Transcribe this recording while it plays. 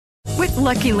With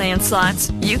Lucky Land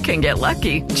Slots, you can get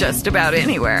lucky just about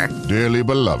anywhere. Dearly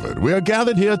beloved, we are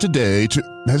gathered here today to...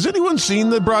 Has anyone seen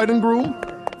the bride and groom?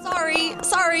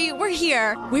 Sorry, we're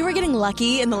here. We were getting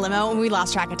lucky in the limo and we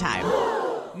lost track of time.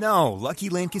 No, Lucky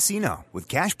Land Casino, with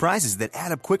cash prizes that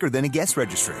add up quicker than a guest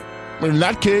registry. In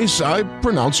that case, I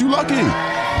pronounce you lucky.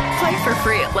 Play for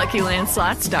free at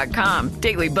LuckyLandSlots.com.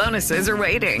 Daily bonuses are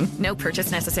waiting. No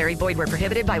purchase necessary. Void where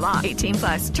prohibited by law.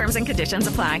 18+. Terms and conditions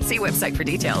apply. See website for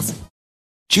details.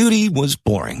 Judy was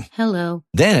boring. Hello.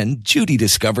 Then Judy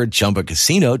discovered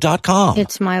ChumbaCasino.com.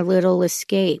 It's my little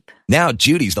escape. Now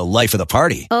Judy's the life of the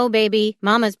party. Oh, baby,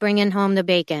 mama's bringing home the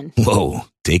bacon. Whoa,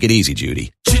 take it easy,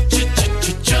 Judy.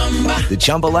 The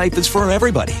Chumba life is for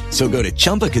everybody. So go to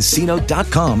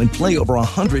ChumbaCasino.com and play over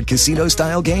 100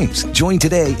 casino-style games. Join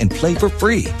today and play for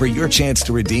free for your chance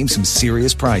to redeem some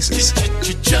serious prizes.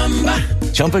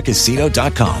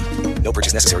 ChumbaCasino.com. No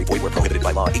purchase necessary. Void where prohibited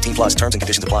by law. 18+. Terms and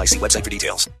conditions apply. See website for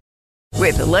details.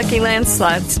 With the Lucky Land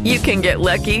Slots, you can get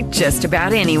lucky just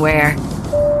about anywhere.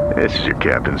 This is your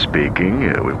captain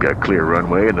speaking. We've got clear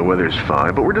runway and the weather's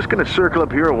fine, but we're just going to circle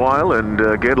up here a while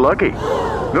and get lucky.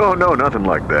 No, nothing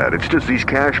like that. It's just these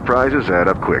cash prizes add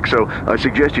up quick. So I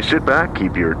suggest you sit back,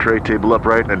 keep your tray table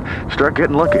upright, and start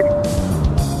getting lucky.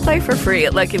 Play for free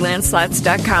at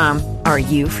LuckyLandSlots.com. Are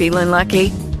you feeling lucky?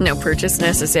 No purchase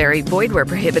necessary. Void where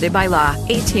prohibited by law.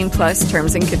 18+.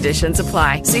 Terms and conditions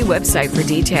apply. See website for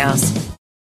details.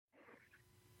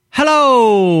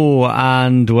 Hello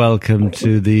and welcome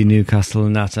to the Newcastle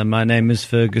Natter. My name is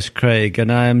Fergus Craig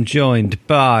and I am joined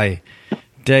by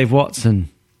Dave Watson.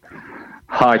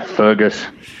 Hi, Fergus.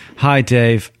 Hi,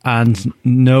 Dave. And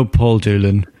no Paul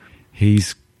Doolan.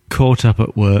 He's caught up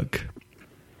at work,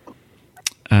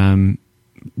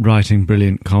 writing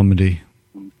brilliant comedy,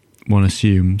 one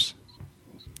assumes.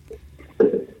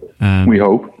 We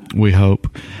hope. We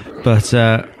hope. But,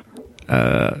 so,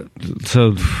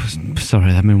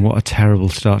 sorry, I mean, what a terrible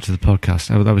start to the podcast.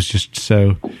 That was just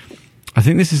so... I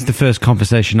think this is the first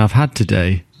conversation I've had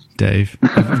today, Dave.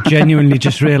 I've genuinely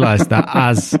just realised that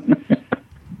as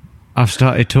I've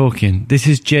started talking. This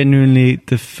is genuinely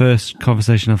the first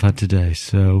conversation I've had today,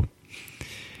 so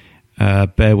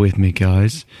bear with me,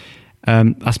 guys.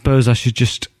 I suppose I should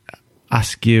just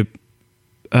ask you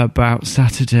about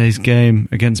Saturday's game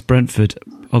against Brentford,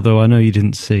 although I know you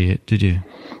didn't see it, did you?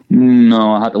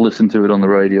 No, I had to listen to it on the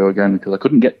radio again because I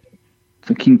couldn't get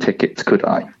fucking tickets, could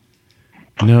I?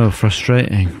 No,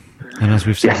 frustrating. And as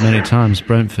we've said many times,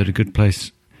 Brentford, a good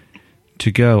place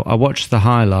to go. I watched the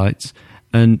highlights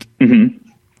and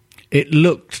it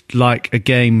looked like a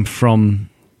game from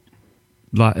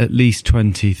like at least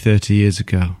 20, 30 years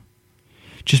ago.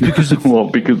 Just because of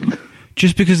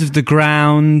just because of the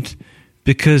ground,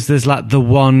 because there's like the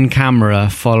one camera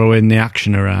following the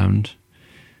action around.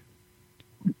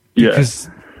 Because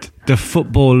the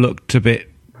football looked a bit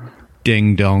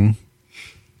ding-dong.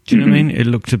 Do you know what I mean? It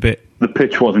looked a bit... The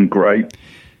pitch wasn't great.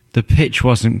 The pitch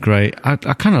wasn't great. I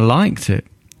kind of liked it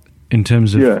in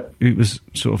terms of... It was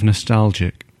sort of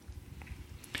nostalgic.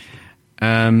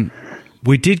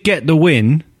 We did get the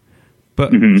win,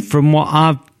 but from what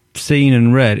I've seen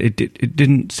and read, it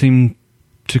didn't seem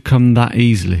to come that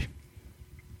easly.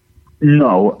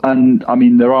 No, and I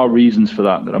mean there are reasons for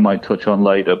that I might touch on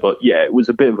later. But yeah, it was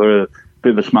a bit of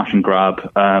a smash and grab.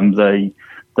 They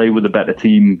were the better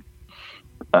team.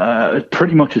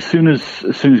 Pretty much as soon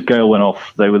as Gale went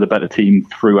off, they were the better team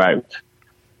throughout.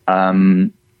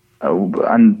 And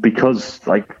because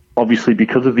obviously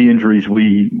because of the injuries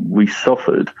we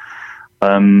suffered,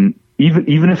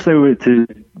 even if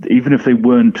they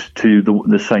weren't to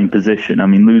the same position, I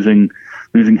mean losing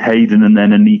Hayden and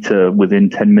then Anita within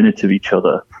 10 minutes of each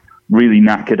other really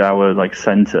knackered our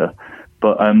centre.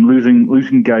 But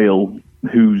losing Gale,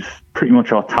 who's pretty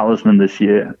much our talisman this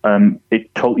year,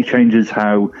 it totally changes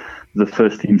how the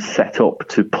first team set up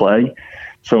to play.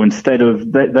 So instead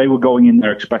of they were going in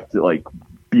there expected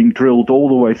being drilled all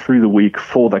the way through the week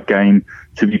for that game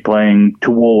to be playing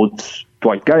towards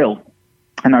Dwight Gale,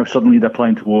 and now suddenly they're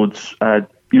playing towards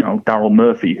Daryl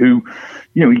Murphy, who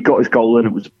he got his goal and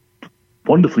it was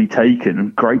wonderfully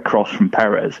taken, great cross from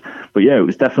Perez. But yeah, it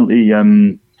was definitely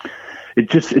it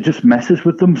just messes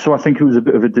with them. So I think it was a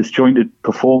bit of a disjointed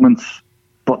performance.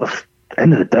 But at the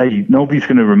end of the day, nobody's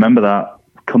going to remember that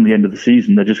come the end of the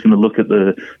season. They're just going to look at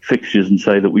the fixtures and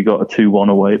say that we got a 2-1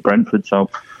 away at Brentford. So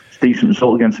it's a decent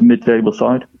result against a mid-table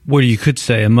side. Well, you could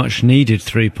say a much-needed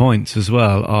 3 points as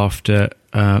well after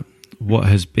what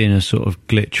has been a sort of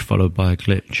glitch followed by a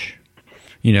glitch.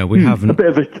 We haven't... A bit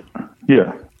of it,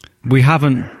 yeah. We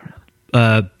haven't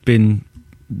been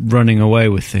running away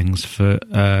with things for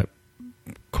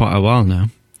quite a while now.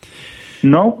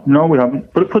 No, we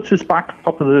haven't. But it puts us back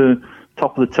top of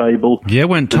the table. Yeah,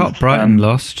 went top. Brighton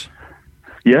lost.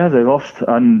 Yeah, they lost,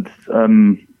 and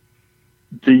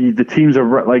the teams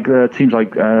are teams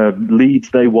like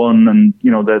Leeds. They won, and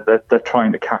they're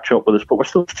trying to catch up with us. But we're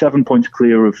still 7 points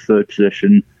clear of third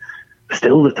position.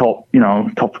 Still the top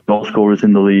goal scorers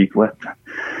in the league.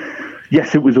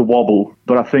 Yes, it was a wobble,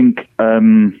 but I think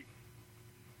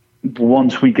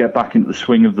once we get back into the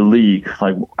swing of the league,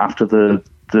 like after the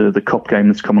cup game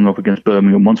that's coming up against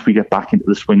Birmingham, once we get back into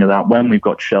the swing of that, when we've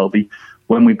got Shelby,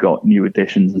 when we've got new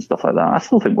additions and stuff like that, I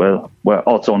still think we're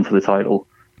odds on for the title.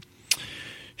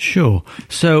 Sure.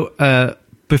 So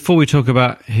before we talk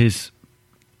about his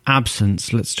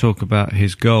absence, let's talk about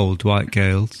his goal, Dwight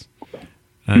Gale's.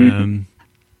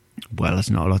 Well, that's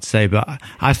not a lot to say, but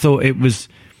I thought it was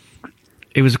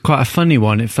quite a funny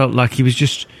one. It felt like he was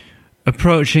just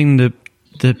approaching the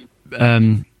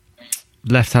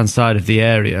left-hand side of the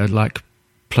area, like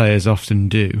players often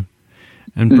do,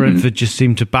 and Brentford just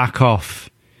seemed to back off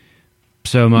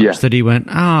so much that he went,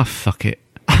 fuck it.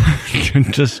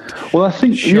 And just shot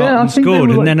and scored,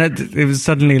 and then it was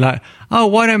suddenly like,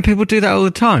 why don't people do that all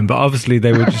the time? But obviously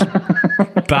they were just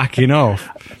backing off.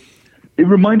 It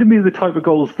reminded me of the type of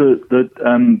goals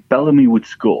that Bellamy would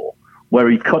score, where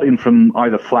he'd cut in from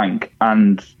either flank,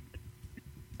 and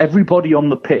everybody on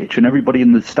the pitch and everybody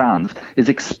in the stands is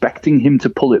expecting him to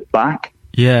pull it back.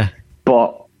 Yeah,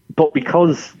 but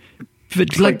because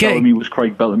Bellamy was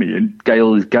Craig Bellamy and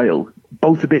Gale is Gale,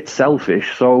 both a bit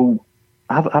selfish. So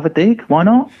have a dig. Why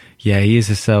not? Yeah, he is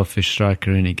a selfish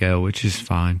striker, isn't he, Gale, which is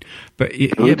fine. But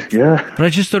yeah. But I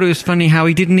just thought it was funny how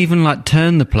he didn't even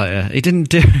turn the player. He didn't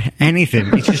do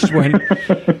anything. He just went,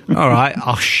 "All right,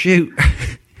 I'll shoot."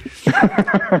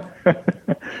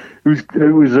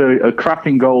 It was a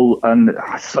cracking goal, and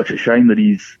such a shame that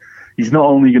he's not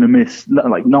only going to miss.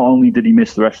 Not only did he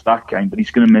miss the rest of that game, but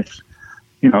he's going to miss.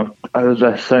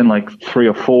 They're saying 3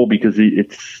 or 4 because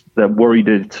they're worried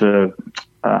it's a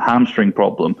hamstring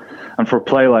problem, and for a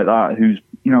player like that, who's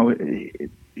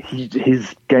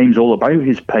his game's all about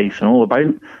his pace and all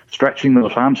about stretching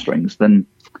those hamstrings, then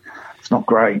it's not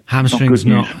great. Hamstrings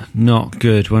not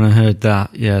good. When I heard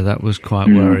that, that was quite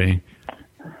worrying,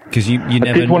 because you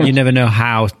never know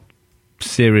how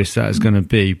serious that is going to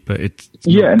be, but it's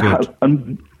not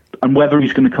good. And whether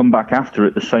he's going to come back after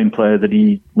it the same player that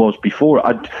he was before.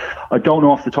 I don't know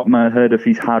off the top of my head if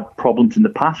he's had problems in the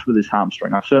past with his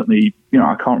hamstring. I certainly,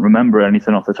 I can't remember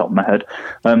anything off the top of my head.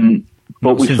 But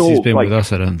since he's been with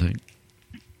us, I don't think.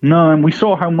 No, and we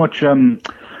saw how much,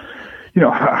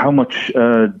 how much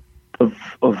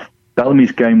of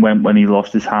Bellamy's game went when he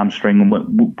lost his hamstring,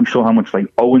 and we saw how much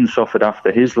Owen suffered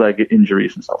after his leg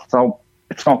injuries and stuff. So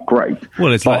it's not great.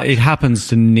 Well, it's it happens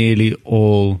to nearly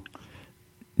all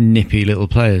nippy little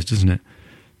players, doesn't it?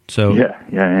 So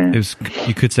yeah. It was,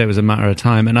 you could say it was a matter of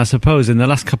time. And I suppose in the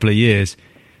last couple of years,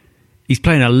 he's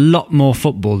playing a lot more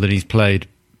football than he's played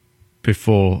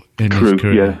before in his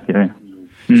career. Yeah.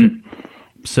 So,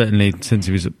 certainly since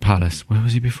he was at Palace. Where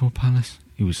was he before Palace?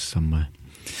 He was somewhere.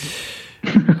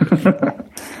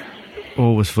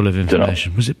 Always full of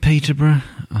information. Was it Peterborough?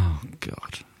 Oh,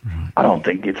 God. Right. I don't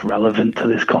think it's relevant to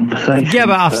this conversation. Yeah,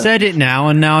 but I've said it now,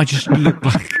 and now I just look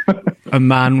like a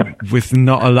man with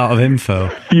not a lot of info.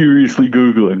 Furiously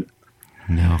Googling.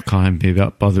 No, I can't be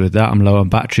bothered with that. I'm low on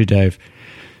battery, Dave.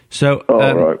 So,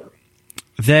 right.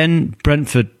 Then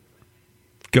Brentford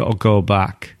got a goal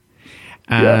back.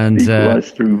 And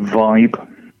equalised through Vibe.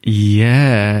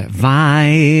 Yeah,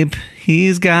 Vibe.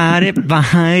 He's got it,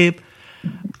 Vibe.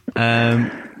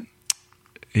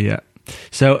 Yeah.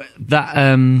 So that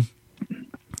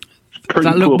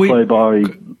pretty poor play by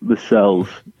the Cells.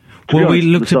 Well, we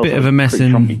looked a bit of a mess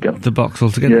in the box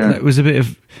altogether. Yeah. It was a bit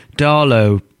of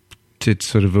Darlow did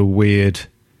sort of a weird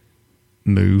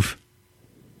move.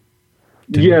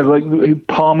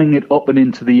 Palming it up and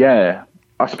into the air.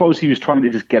 I suppose he was trying to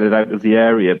just get it out of the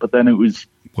area, but then it was...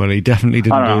 Well, he definitely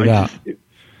didn't do that.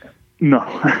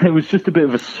 It was just a bit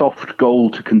of a soft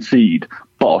goal to concede,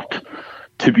 but...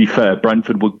 To be fair,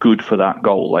 Brentford were good for that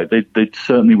goal. They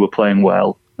certainly were playing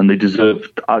well, and they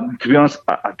deserved. To be honest,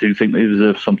 I do think they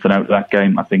deserved something out of that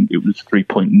game. I think it was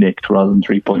 3-point nicked rather than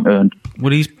 3-point earned.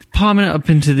 Well, he's palming it up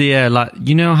into the air,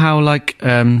 how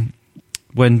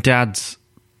when dads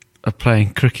are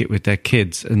playing cricket with their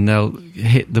kids and they'll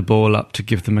hit the ball up to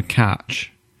give them a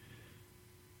catch.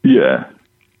 Yeah,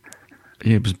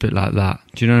 it was a bit like that.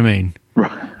 Do you know what I mean?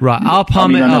 Right, I'll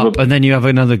palm it up, and then you have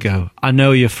another go. I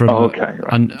know you're from. Okay,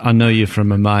 right. I know you're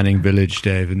from a mining village,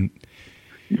 Dave, and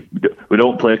we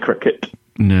don't play cricket.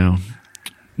 No.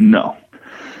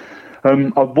 I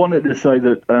wanted to say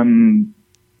that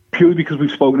purely because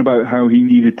we've spoken about how he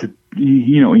needed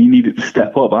to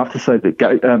step up. I have to say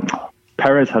that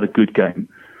Perez had a good game.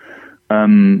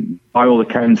 By all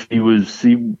accounts, he was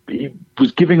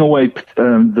giving away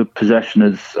the possession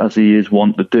as he is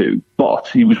wont to do, but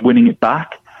he was winning it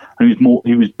back, and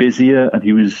he was busier, and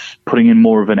he was putting in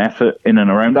more of an effort in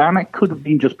and around that. And it could have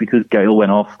been just because Gale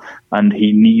went off, and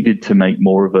he needed to make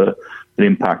more of an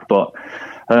impact. But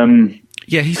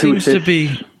he seems to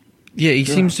be. Yeah, he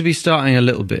seems to be starting a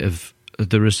little bit of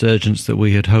the resurgence that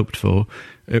we had hoped for.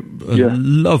 A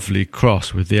lovely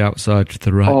cross with the outside of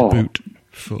the right boot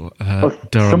for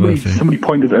Daryl Murphy. Somebody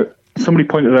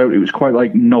pointed out it was quite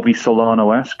like Nobby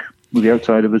Solano-esque with the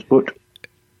outside of his boot.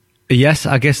 Yes,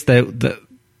 I guess the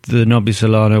Nobby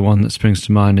Solano one that springs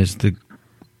to mind is the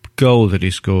goal that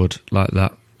he scored like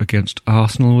that against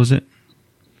Arsenal, was it?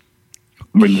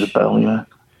 Rings a bell, yeah.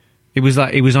 It was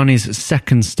like he was on his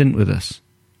second stint with us.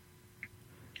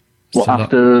 Well, so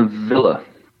after Villa?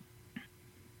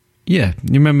 Yeah,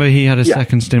 you remember he had a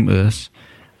second stint with us,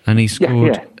 and he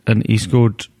scored, and he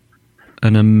scored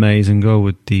an amazing goal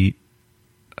with the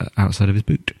outside of his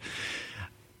boot.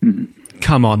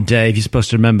 Come on, Dave, you're supposed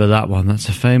to remember that one. That's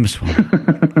a famous one.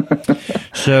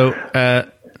 So,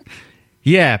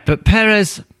 but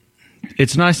Perez,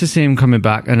 it's nice to see him coming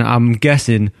back, and I'm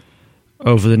guessing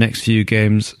over the next few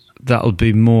games that'll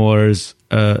be more as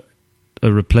a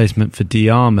replacement for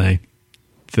Diame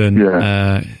than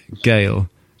Gale,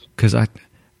 because I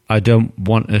don't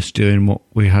want us doing what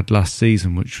we had last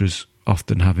season, which was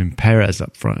often having Perez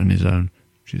up front on his own,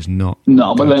 which is not.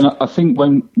 No, but then I think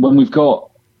when we've got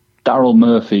Daryl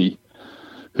Murphy,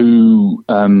 who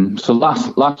so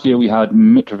last year we had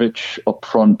Mitrovic up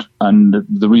front, and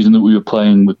the reason that we were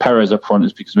playing with Perez up front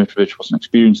is because Mitrovic wasn't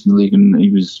experienced in the league and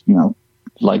he was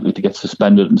likely to get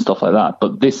suspended and stuff like that.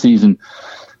 But this season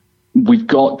we've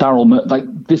got Daryl Murphy.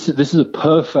 Like this is a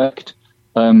perfect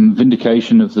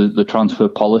vindication of the transfer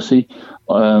policy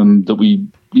that we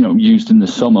used in the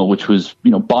summer, which was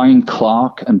buying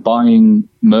Clark and buying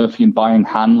Murphy and buying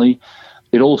Hanley.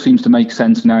 It all seems to make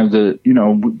sense now that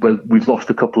we've lost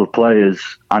a couple of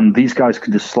players and these guys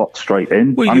can just slot straight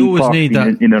in. Well, you always need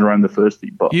that in and around the first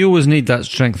team, but you always need that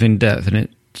strength in depth, and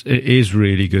it is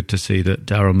really good to see that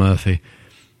Daryl Murphy,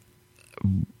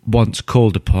 once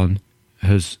called upon,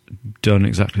 has done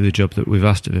exactly the job that we've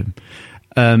asked of him.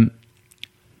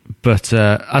 But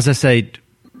as I say,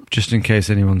 just in case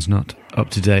anyone's not up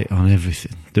to date on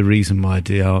everything, the reason why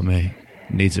Diame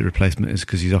needs a replacement is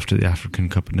because he's off to the African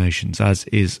Cup of Nations, as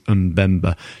is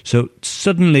Mbemba. So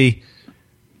suddenly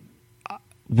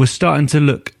we're starting to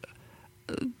look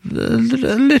a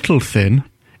little thin.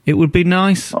 It would be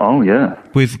nice. Oh, yeah.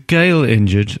 With Gale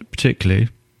injured, particularly,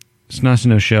 it's nice to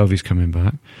know Shelby's coming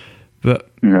back.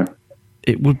 But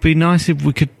it would be nice if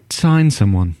we could sign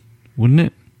someone, wouldn't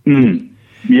it?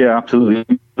 Yeah,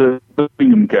 absolutely. The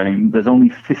Birmingham game, there's only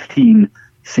 15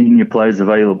 senior players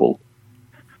available.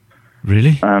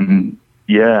 Really? Because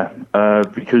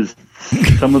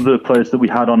some of the players that we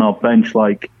had on our bench,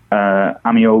 like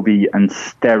Amiobi and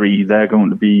Sterry, they're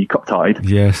going to be cut-tied.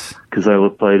 Yes. Because they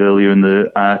were played earlier in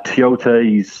the...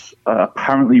 Tiote's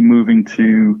apparently moving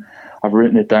to... I've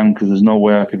written it down because there's no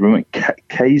way I could remember.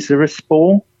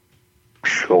 Kayserispor?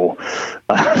 Sure.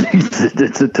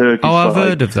 It's a Turkish side. I've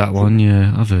heard of that one,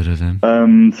 yeah. I've heard of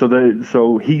them.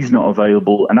 So he's not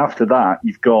available. And after that,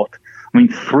 you've got...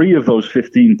 3 of those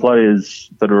 15 players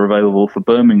that are available for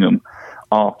Birmingham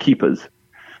are keepers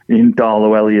in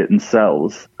Darlow, Elliott and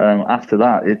Sells. After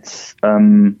that, it's...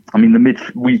 we've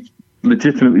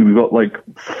got like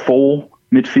 4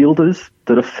 midfielders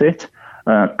that are fit.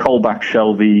 Colback,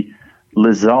 Shelby,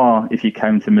 Lazar, if you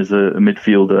count him as a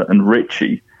midfielder, and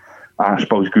Ritchie. I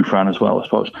suppose Gouffran as well, I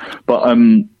suppose. But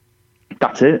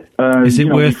that's it. Is it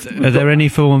worth... Are there any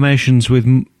formations with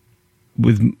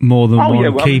more than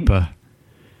one keeper?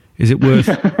 Is it worth...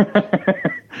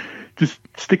 Just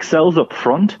stick Sells up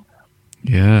front.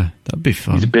 Yeah, that'd be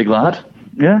fun. He's a big lad.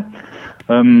 Yeah.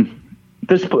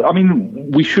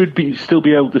 We should still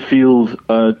be able to field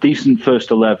a decent first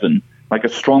 11, like a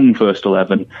strong first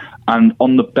 11. And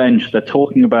on the bench, they're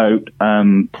talking about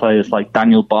players like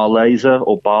Daniel Barlaza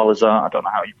or Barlaza, I don't know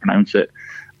how you pronounce it,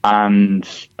 and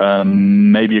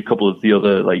maybe a couple of the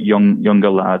other like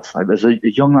younger lads. Like there's a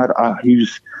young lad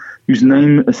whose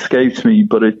name escapes me,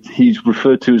 but he's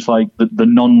referred to as like the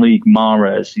non-league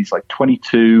Mahrez. He's like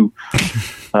 22.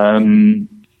 I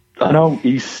know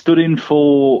he's stood in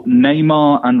for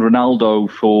Neymar and Ronaldo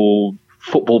for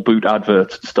football boot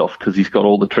adverts and stuff because he's got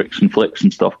all the tricks and flicks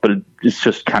and stuff. But it's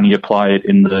just, can he apply it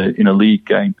in a league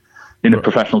game, in a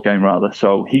professional game rather?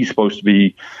 So he's supposed to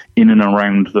be in and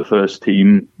around the first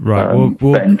team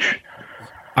bench.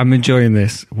 I'm enjoying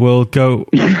this. We'll go.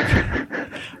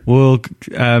 We'll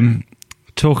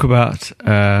talk about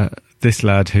this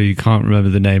lad who you can't remember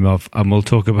the name of, and we'll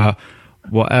talk about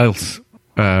what else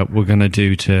we're going to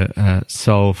do to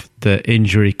solve the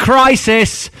injury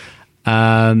crisis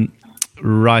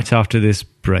right after this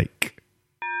break.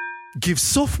 Give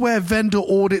software vendor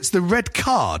audits the red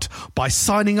card by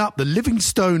signing up the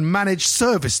Livingstone Managed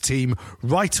Service Team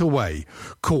right away.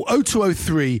 Call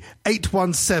 0203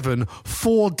 817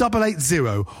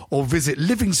 4880 or visit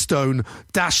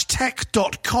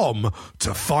livingstone-tech.com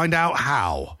to find out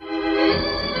how.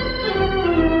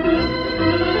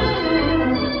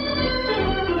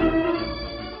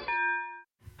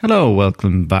 Hello,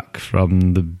 welcome back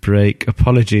from the break.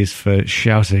 Apologies for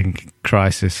shouting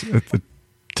crisis at the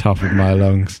top of my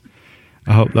lungs.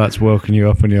 I hope that's woken you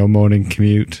up on your morning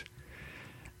commute.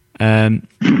 I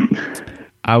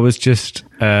was just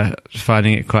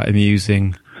finding it quite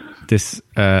amusing, this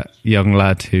young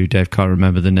lad who Dave can't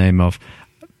remember the name of.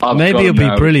 Maybe he'll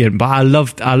be brilliant, but I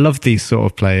love these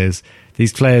sort of players.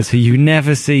 These players who you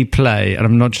never see play, and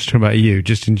I'm not just talking about you,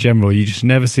 just in general, you just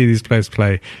never see these players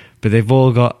play, but they've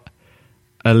all got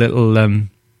a little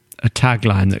a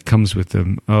tagline that comes with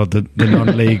them, or the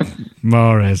non-league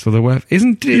Mahrez, or the web.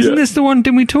 Isn't this the one?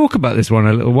 Didn't we talk about this one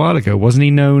a little while ago? Wasn't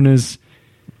he known as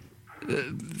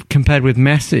compared with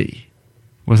Messi?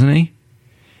 Wasn't he?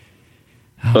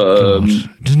 Oh, God.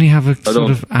 Doesn't he have a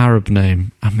sort of Arab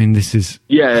name? I mean, this is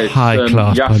high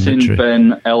class Yassin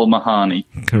Ben El Mahani.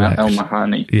 Correct. El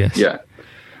Mahani. Yes. Yeah.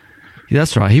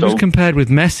 That's right. He was compared with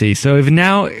Messi. So if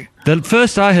now, the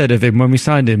first I heard of him when we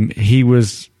signed him, he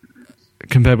was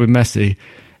compared with Messi,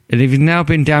 and if he's now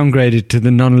been downgraded to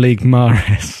the non-league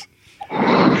Mahrez,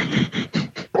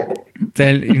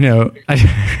 then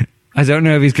I don't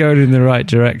know if he's going in the right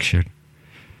direction.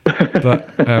 But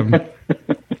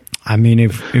I mean,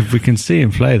 if we can see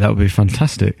him play, that would be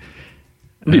fantastic.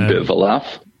 It'd be a bit of a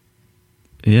laugh.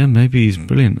 Yeah, maybe he's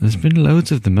brilliant. There's been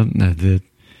loads of them, haven't there?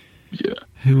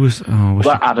 Who was?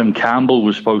 Adam Campbell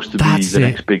was supposed to be the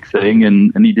next big thing,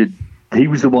 and he did. He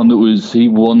was the one he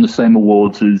won the same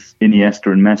awards as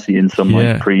Iniesta and Messi in some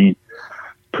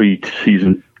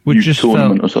pre-season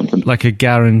tournament or something. Like a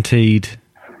guaranteed.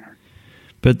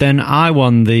 But then I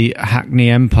won the Hackney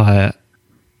Empire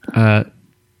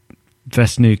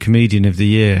Best New Comedian of the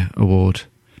Year award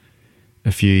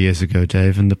a few years ago,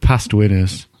 Dave, and the past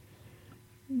winners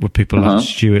were people like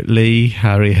Stuart Lee,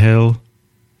 Harry Hill,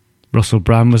 Russell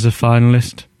Brand was a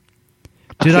finalist.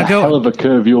 That's a hell of a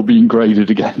curve you're being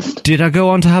graded against. Did I go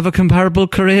on to have a comparable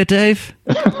career, Dave?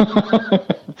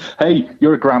 Hey,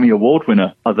 you're a Grammy Award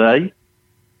winner, are they?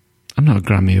 I'm not a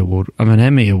Grammy Award. I'm an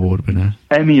Emmy Award winner.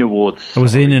 Emmy Awards. I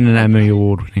was in an Emmy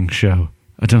Award winning show.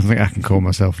 I don't think I can call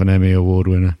myself an Emmy Award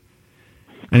winner.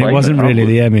 And it wasn't really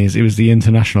the Emmys, it was the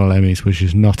International Emmys, which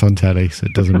is not on telly, so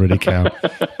it doesn't really count.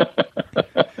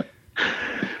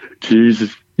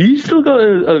 Jesus. You still got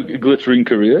a glittering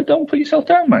career. Don't put yourself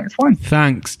down, mate. It's fine.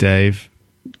 Thanks, Dave.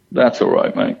 That's all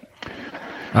right, mate.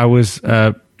 I was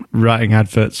writing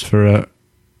adverts for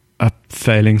a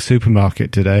failing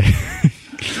supermarket today.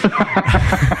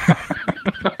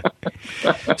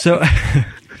 So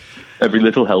every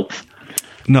little helps.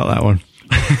 Not that one.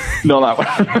 Not that one.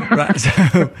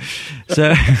 Right.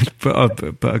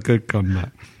 But a good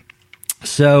comeback.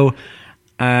 So,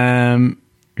 Adam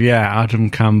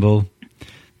Campbell.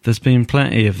 There's been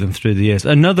plenty of them through the years.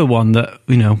 Another one that,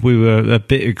 we were a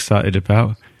bit excited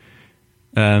about,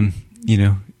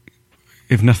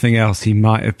 if nothing else, he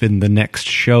might have been the next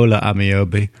Shola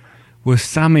Amiobi, was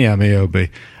Sammy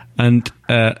Amiobi. And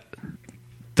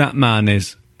that man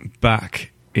is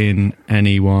back in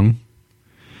NE1.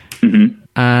 Mm-hmm.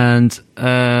 And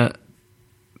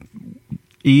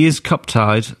he is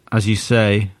cup-tied, as you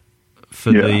say,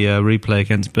 for the replay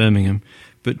against Birmingham.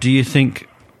 But do you think...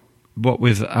 What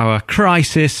with our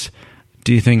crisis,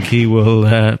 do you think he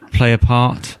will play a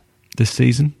part this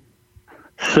season?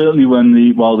 Certainly,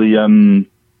 while the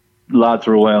lads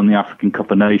are away on the African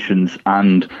Cup of Nations,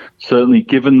 and certainly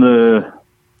given the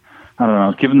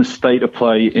state of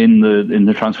play in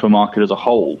the transfer market as a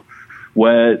whole,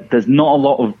 where there's not a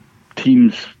lot of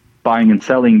teams buying and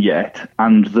selling yet,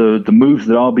 and the moves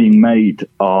that are being made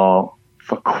are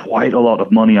for quite a lot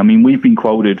of money. I mean, we've been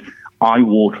quoted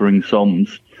eye-watering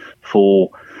sums for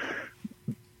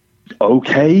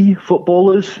okay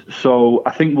footballers, so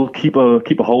I think we'll keep a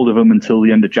hold of him until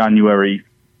the end of January,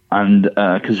 and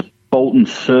because Bolton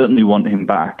certainly want him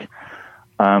back.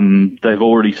 They've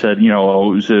already said,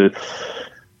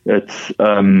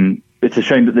 it's a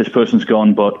shame that this person's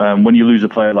gone, but when you lose a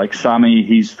player like Sammy,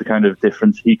 he's the kind of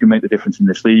difference. He can make the difference in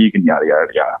this league, and yada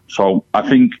yada yada. So I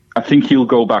think he'll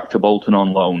go back to Bolton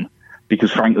on loan,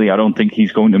 because frankly, I don't think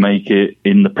he's going to make it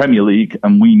in the Premier League,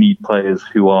 and we need players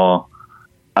who are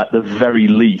at the very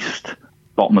least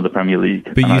bottom of the Premier League.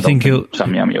 But you think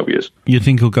Sammy Amiobi is? You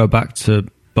think he'll go back to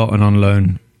Bolton on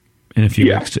loan in a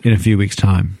few weeks? In a few weeks'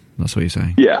 time, that's what you're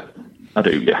saying. Yeah, I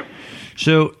do. Yeah.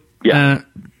 So I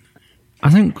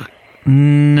think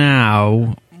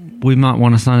now we might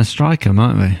want to sign a striker,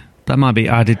 might we? That might be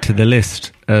added to the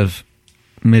list of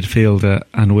midfielder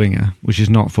and winger, which is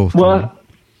not forthcoming. Well,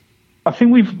 I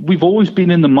think we've always been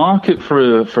in the market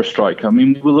for a striker. I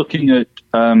mean, we were looking at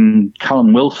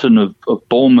Callum Wilson of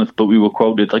Bournemouth, but we were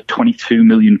quoted like 22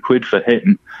 million quid for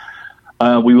him.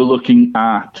 We were looking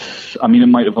at, I mean, it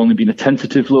might have only been a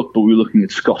tentative look, but we were looking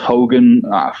at Scott Hogan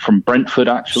from Brentford,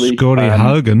 actually.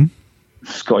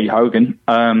 Scotty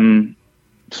Hogan.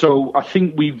 So I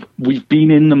think we've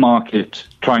been in the market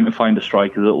trying to find a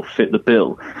striker that will fit the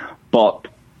bill, but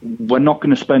we're not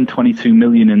going to spend 22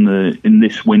 million in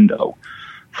this window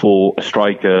for a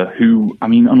striker who, I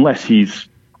mean, unless he's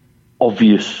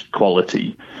obvious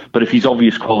quality. But if he's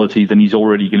obvious quality, then he's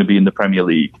already going to be in the Premier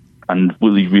League. And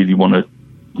will he really want to,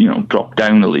 drop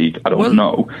down the league? I don't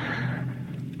know.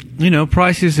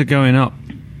 Prices are going up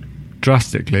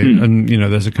drastically, and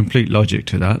there's a complete logic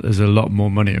to that. There's a lot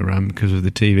more money around because of the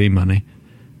TV money,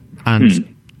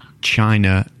 and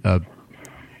China are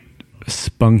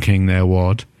spunking their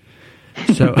wad.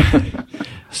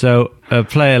 So a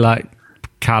player like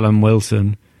Callum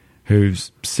Wilson,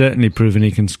 who's certainly proven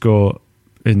he can score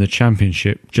in the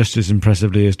Championship just as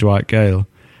impressively as Dwight Gale,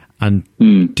 and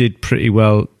did pretty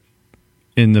well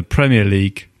in the Premier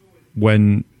League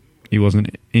when he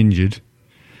wasn't injured,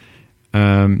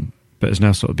 but has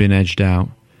now sort of been edged out.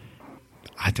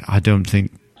 I don't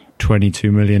think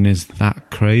 22 million is that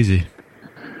crazy.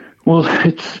 Well,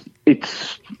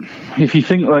 it's if you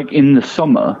think like in the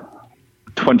summer,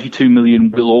 22 million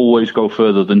will always go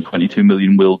further than 22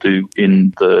 million will do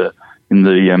in the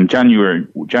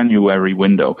January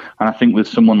window. And I think with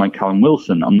someone like Callum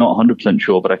Wilson, I'm not 100%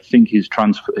 sure, but I think his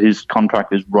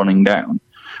contract is running down,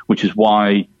 which is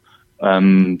why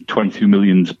 22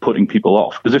 million's putting people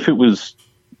off. Because if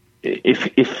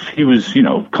he was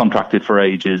contracted for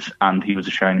ages and he was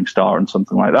a shining star and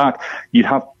something like that, you'd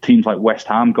have teams like West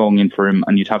Ham going in for him,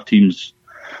 and you'd have teams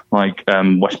like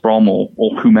West Brom or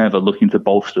whomever looking to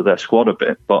bolster their squad a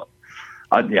bit. But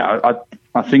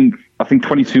I think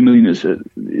 22 million is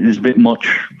a bit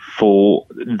much for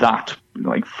that,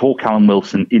 like for Callum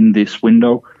Wilson in this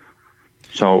window.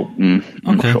 So I'm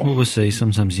not sure. Well, we'll see.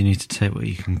 Sometimes you need to take what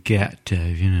you can get,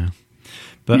 Dave.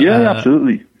 But yeah,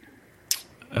 absolutely.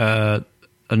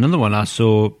 Another one I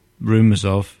saw rumours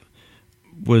of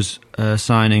was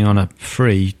signing on a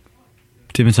free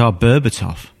Dimitar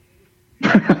Berbatov.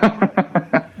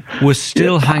 We're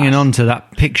still hanging on to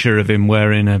that picture of him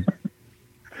wearing a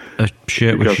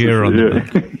shirt with Shearer on the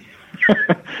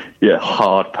back. Yeah,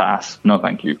 hard pass. No,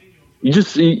 thank you.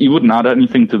 He wouldn't add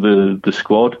anything to the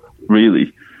squad,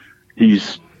 really. He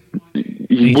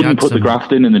wouldn't put the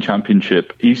graft in the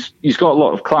Championship. He's got a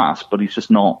lot of class, but he's just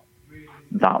not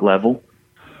that level.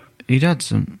 He'd had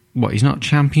some. What? He's not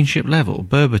Championship level,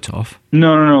 Berbatov?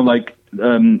 No. Like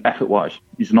effort-wise,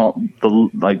 he's not the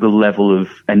level of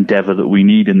endeavour that we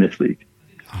need in this league.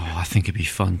 Oh, I think it'd be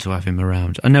fun to have him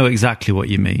around. I know exactly what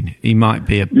you mean. He might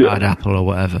be a bad apple or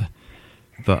whatever,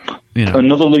 but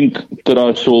Another link that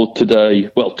I saw today.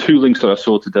 Well, two links that I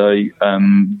saw today.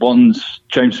 One's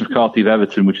James McCarthy of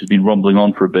Everton, which has been rumbling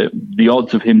on for a bit. The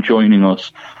odds of him joining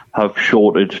us have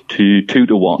shorted to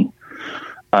 2-1.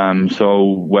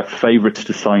 So we're favourites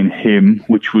to sign him,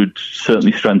 which would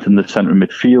certainly strengthen the centre of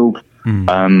midfield.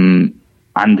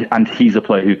 And he's a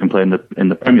player who can play in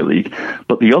the Premier League.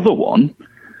 But the other one,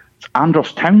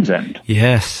 Andros Townsend.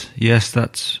 Yes,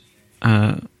 that's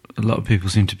a lot of people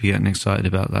seem to be getting excited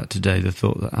about that today. The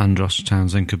thought that Andros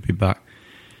Townsend could be back.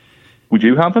 Would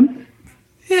you have him?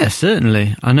 Yeah,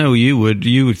 certainly. I know you would.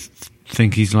 You would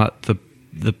think he's like the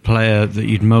player that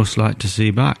you'd most like to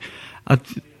see back. I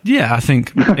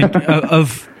think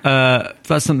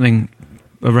that's something,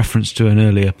 a reference to an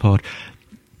earlier pod.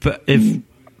 But if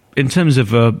in terms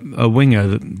of a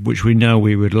winger which we know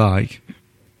we would like,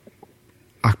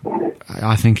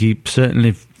 I think he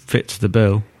certainly fits the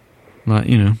bill. I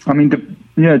mean,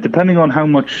 depending on how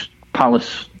much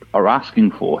Palace are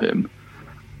asking for him,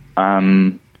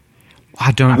 I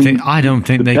don't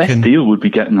think they best can. Deal would be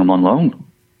getting him on loan.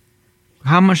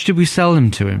 How much did we sell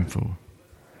him to him for?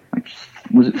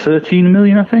 Was it 13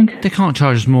 million? I think they can't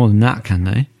charge us more than that, can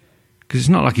they? Because it's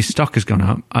not like his stock has gone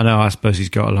up. I suppose he's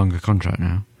got a longer contract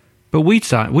now. But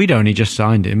we'd only just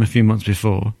signed him a few months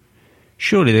before.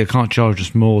 Surely they can't charge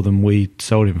us more than we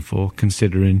sold him for,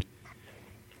 considering...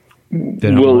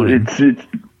 Well, it's.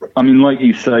 I mean, like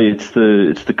you say, it's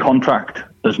the contract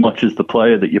as much as the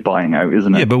player that you're buying out,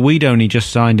 isn't it? Yeah, but we'd only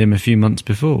just signed him a few months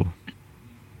before.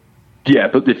 Yeah,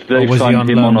 but if they signed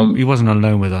him on he wasn't on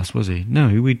loan with us, was he?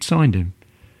 No, we'd signed him.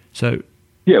 So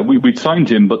yeah, we'd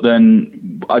signed him, but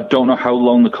then I don't know how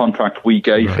long the contract we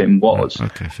gave him was,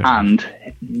 okay, and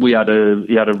he had a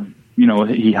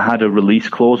release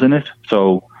clause in it.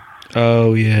 So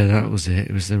oh yeah, that was it.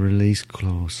 It was the release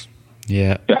clause.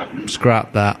 Yeah.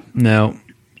 Scrap that. No,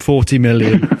 40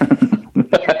 million.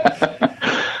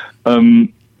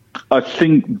 I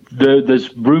think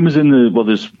there's rumours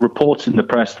there's reports in the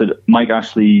press that Mike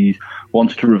Ashley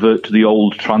wants to revert to the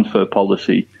old transfer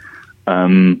policy.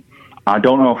 I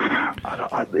don't know.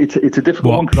 It's a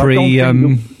difficult one. Pre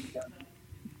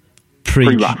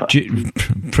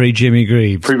Jimmy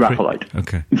Greaves. Pre-Raphaelite.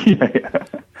 Okay. Yeah.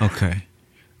 Okay.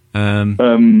 And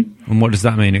what does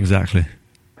that mean exactly?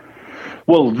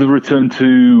 Well, the return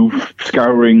to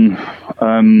scouring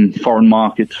foreign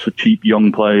markets for cheap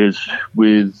young players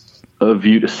with a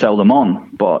view to sell them on,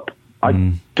 but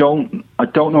I don't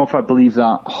know if I believe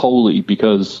that wholly,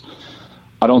 because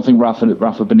I don't think Rafa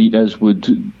Benitez would,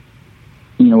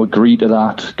 agree to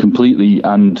that completely.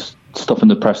 And stuff in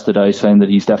the press today saying that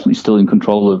he's definitely still in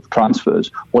control of transfers.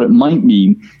 What it might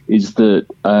mean is that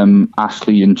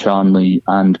Ashley and Charnley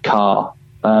and Carr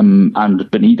and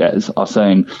Benitez are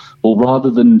saying, well, rather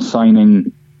than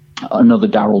signing another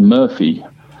Daryl Murphy,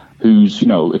 who's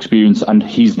experienced and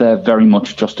he's there very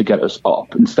much just to get us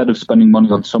up, instead of spending money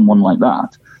on someone like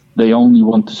that, they only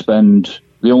want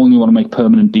to make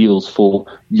permanent deals for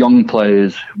young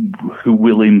players who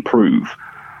will improve,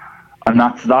 and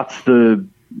that's the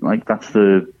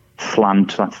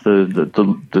slant, that's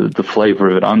the flavour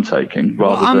of it I'm taking.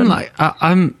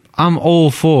 I'm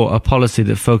all for a policy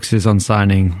that focuses on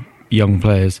signing young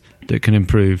players that can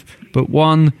improve. But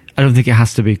one, I don't think it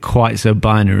has to be quite so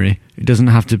binary. It doesn't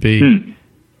have to be,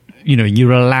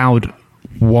 you're allowed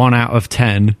 1 out of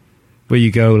 10 where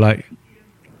you go like,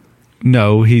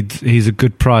 no, he's a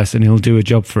good price and he'll do a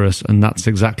job for us, and that's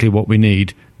exactly what we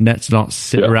need. Let's not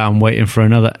sit around waiting for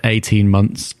another 18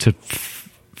 months to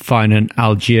find an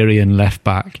Algerian left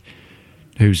back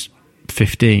who's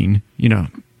 15,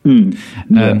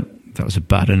 That was a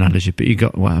bad analogy, but you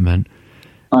got what I meant.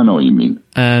 I know what you mean.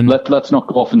 Let's not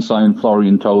go off and sign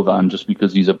Florian Thauvin just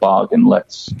because he's a bargain.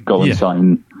 Let's go and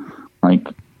sign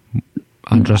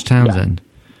Andros Townsend.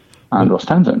 Andros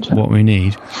Townsend. Yeah. What we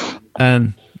need.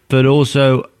 But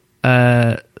also,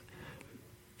 in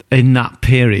that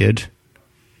period,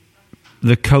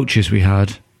 the coaches we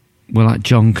had were like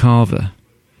John Carver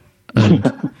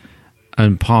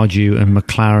and Pardew and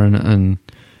McLaren, and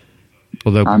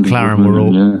although McLaren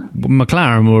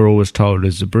were always told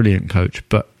is a brilliant coach,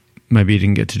 but maybe he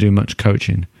didn't get to do much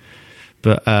coaching.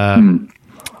 But I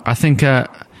think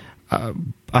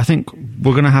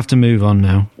we're going to have to move on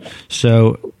now.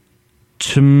 So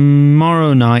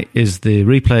tomorrow night is the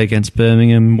replay against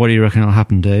Birmingham. What do you reckon will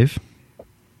happen, Dave?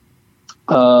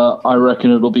 I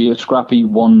reckon it'll be a scrappy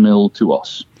 1-0 to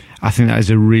us. I think that is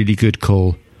a really good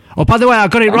call. Oh, by the way, I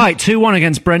got it right. 2-1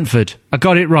 against Brentford. I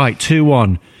got it right.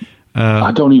 2-1.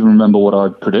 I don't even remember what I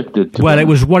predicted. Well, it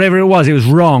was whatever it was. It was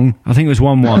wrong. I think it was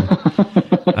 1-1.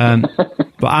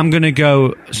 But I'm going to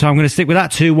go... So I'm going to stick with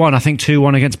that 2-1. I think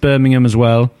 2-1 against Birmingham as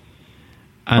well.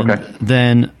 And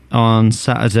then on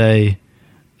Saturday...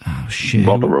 Oh, shit.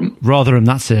 Rotherham,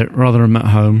 that's it. Rotherham at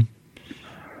home.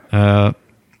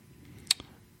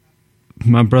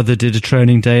 My brother did a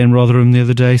training day in Rotherham the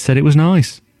other day. Said it was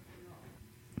nice.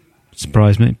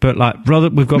 Surprised me. But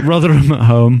we've got Rotherham at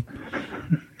home.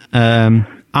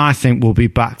 I think we'll be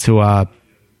back to our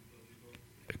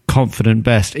confident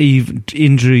best. Even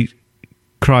injury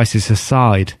crisis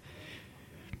aside,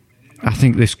 I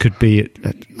think this could be...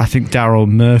 I think Daryl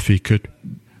Murphy could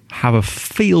have a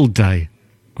field day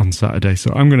on Saturday.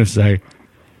 So I'm going to say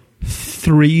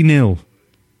 3-0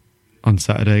 on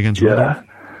Saturday against Rotherham.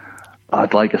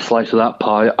 I'd like a slice of that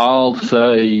pie. I'll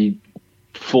say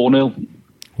 4-0.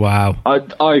 Wow.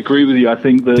 I agree with you. I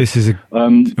think that... This is a...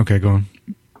 okay, go on.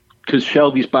 Because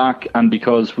Shelby's back, and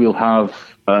because we'll have...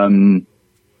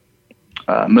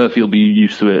 Murphy will be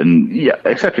used to it, and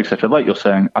et cetera, like you're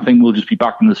saying. I think we'll just be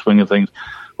back in the swing of things.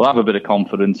 We'll have a bit of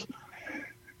confidence,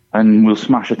 and we'll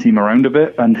smash the team around a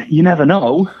bit. And you never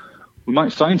know, We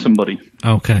might sign somebody.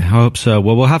 Okay, I hope so.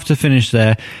 Well, we'll have to finish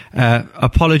there.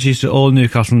 Apologies to all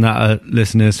Newcastle Natter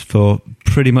listeners for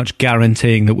pretty much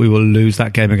guaranteeing that we will lose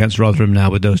that game against Rotherham now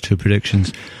with those two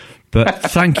predictions. But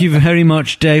thank you very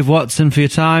much, Dave Watson, for your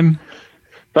time.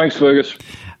 Thanks, Fergus.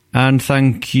 And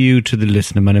thank you to the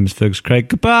listener. My name is Fergus Craig.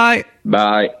 Goodbye.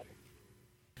 Bye.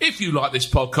 If you like this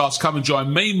podcast, come and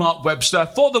join me, Mark Webster,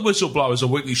 for The Whistleblowers, a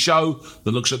weekly show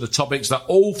that looks at the topics that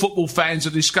all football fans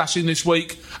are discussing this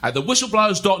week at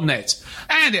thewhistleblowers.net.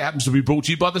 And it happens to be brought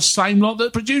to you by the same lot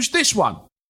that produced this one.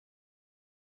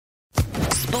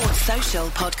 Sports Social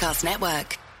Podcast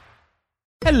Network.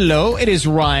 Hello, it is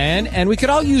Ryan, and we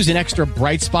could all use an extra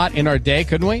bright spot in our day,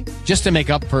 couldn't we? Just to make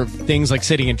up for things like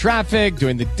sitting in traffic,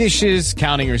 doing the dishes,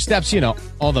 counting your steps,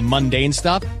 all the mundane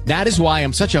stuff. That is why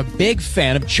I'm such a big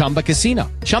fan of Chumba Casino.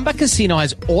 Chumba Casino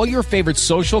has all your favorite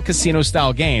social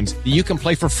casino-style games that you can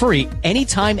play for free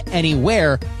anytime,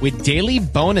 anywhere with daily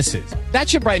bonuses. That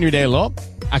should brighten your day a little.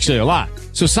 Actually, a lot.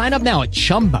 So sign up now at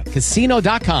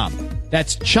ChumbaCasino.com.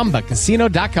 That's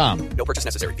ChumbaCasino.com. No purchase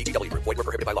necessary. VGW Group. Void where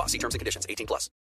prohibited by law. See terms and conditions. 18+.